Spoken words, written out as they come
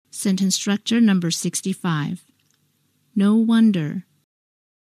Sentence structure number 65. No wonder.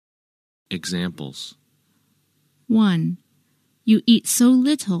 Examples. 1. You eat so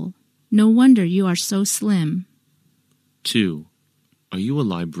little. No wonder you are so slim. 2. Are you a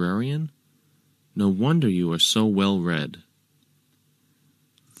librarian? No wonder you are so well read.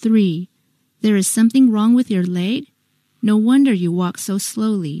 3. There is something wrong with your leg? No wonder you walk so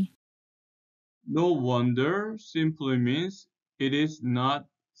slowly. No wonder simply means it is not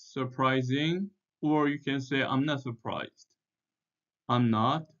surprising, or you can say I'm not surprised. I'm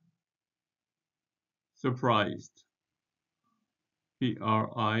not surprised.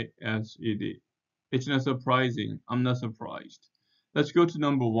 P-R-I-S-E-D. It's not surprising. I'm not surprised. Let's go to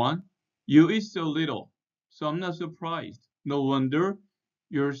number 1. You eat so little, so I'm not surprised. No wonder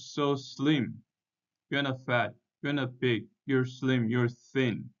you're so slim. You're not fat. You're not big. You're slim. You're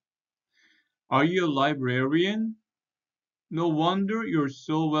thin. Are you a librarian? No wonder you're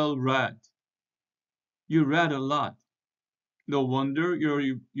so well read. You read a lot. No wonder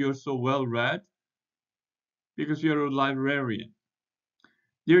you're so well read because you're a librarian.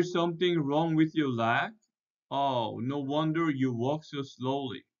 There's something wrong with your leg? Oh, no wonder you walk so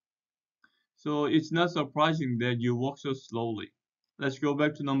slowly. So it's not surprising that you walk so slowly. Let's go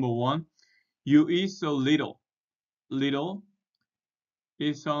back to number 1. You eat so little. Little,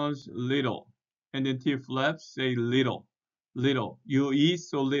 it sounds little. And then T flaps say little. Little. You eat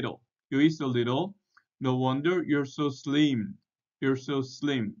so little. You eat so little. No wonder you're so slim. You're so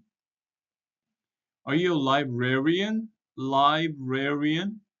slim. Are you a librarian?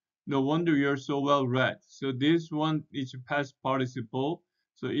 Librarian? No wonder you're so well read. So this one is a past participle.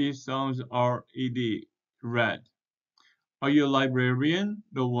 So it sounds R-E-D. Read. Are you a librarian?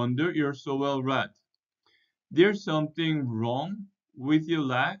 No wonder you're so well read. There's something wrong with your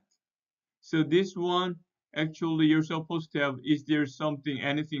leg? So this one, actually you're supposed to have, is there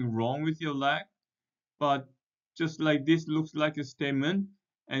anything wrong with your leg? But just like this looks like a statement,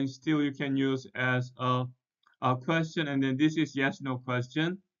 and still you can use as a question, and then this is yes, no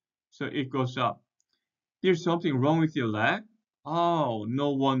question. So it goes up. There's something wrong with your leg? Oh, no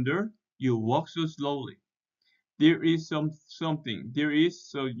wonder you walk so slowly. There is something. There is,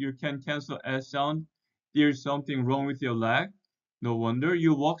 so you can cancel S sound. There's something wrong with your leg? No wonder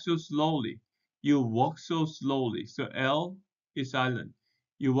you walk so slowly. You walk so slowly. So L is silent.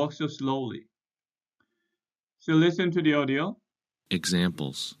 You walk so slowly. So listen to the audio.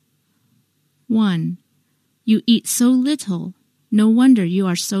 Examples. 1. You eat so little. No wonder you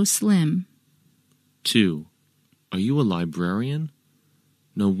are so slim. 2. Are you a librarian?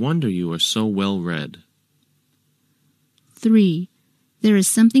 No wonder you are so well read. 3. There is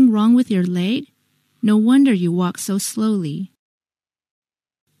something wrong with your leg? No wonder you walk so slowly.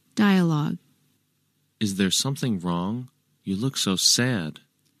 Dialogue. Is there something wrong? You look so sad.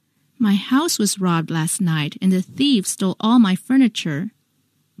 My house was robbed last night and the thieves stole all my furniture.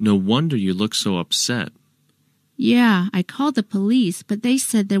 No wonder you look so upset. Yeah, I called the police, but they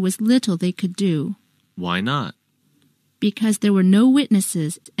said there was little they could do. Why not? Because there were no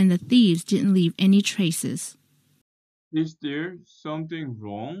witnesses and the thieves didn't leave any traces. Is there something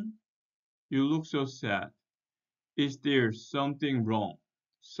wrong? You look so sad. Is there something wrong?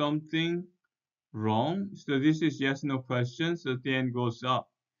 Something wrong? So this is yes, no question. So the end goes up.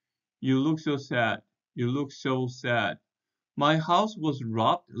 You look so sad. You look so sad. My house was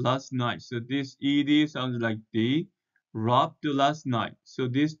robbed last night. So this ED sounds like D. Robbed last night. So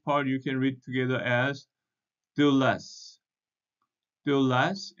this part you can read together as do less. Do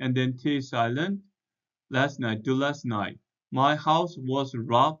less, and then T is silent. Last night, do last night. My house was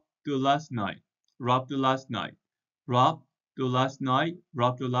robbed last night. Robbed last night. Robbed last night.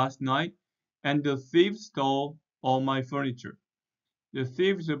 Robbed last night. And the thief stole all my furniture. The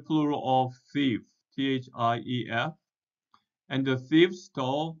thief is a plural of thief. Thief. And the thief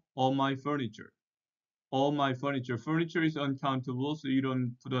stole all my furniture. All my furniture. Furniture is uncountable, so you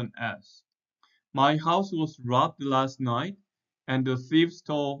don't put an S. My house was robbed last night, and the thief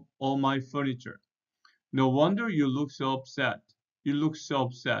stole all my furniture. No wonder you look so upset. You look so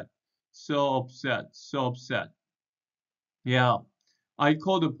upset. So upset. So upset. Yeah. I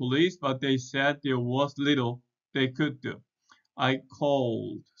called the police, but they said there was little they could do. I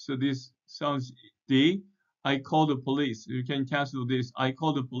called. So this sounds D. I called the police. You can cancel this. I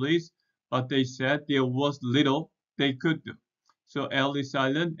called the police, but they said there was little they could do. So L is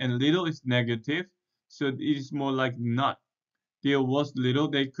silent and little is negative. So it is more like not. There was little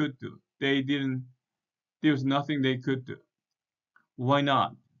they could do. There was nothing they could do. Why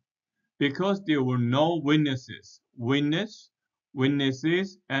not? Because there were no witnesses.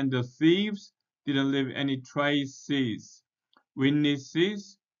 Witnesses, and the thieves didn't leave any traces.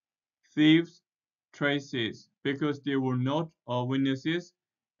 Witnesses thieves' traces because there were not witnesses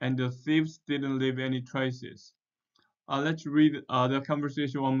and the thieves didn't leave any traces. Let's read the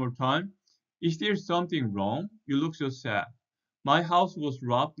conversation one more time. Is there something wrong? You look so sad. My house was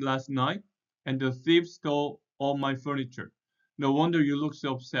robbed last night and the thieves stole all my furniture. No wonder you look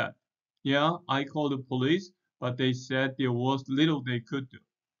so upset. Yeah, I called the police, but they said there was little they could do.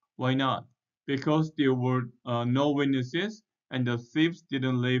 Why not? Because there were no witnesses and the thieves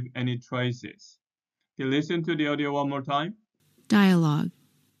didn't leave any traces. Okay, listen to the audio one more time. Dialogue.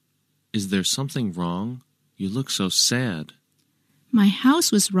 Is there something wrong? You look so sad. My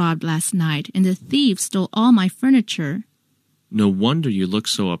house was robbed last night and the thieves stole all my furniture. No wonder you look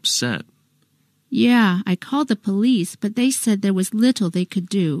so upset. Yeah, I called the police, but they said there was little they could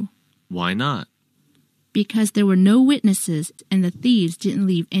do. Why not? Because there were no witnesses and the thieves didn't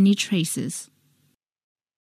leave any traces.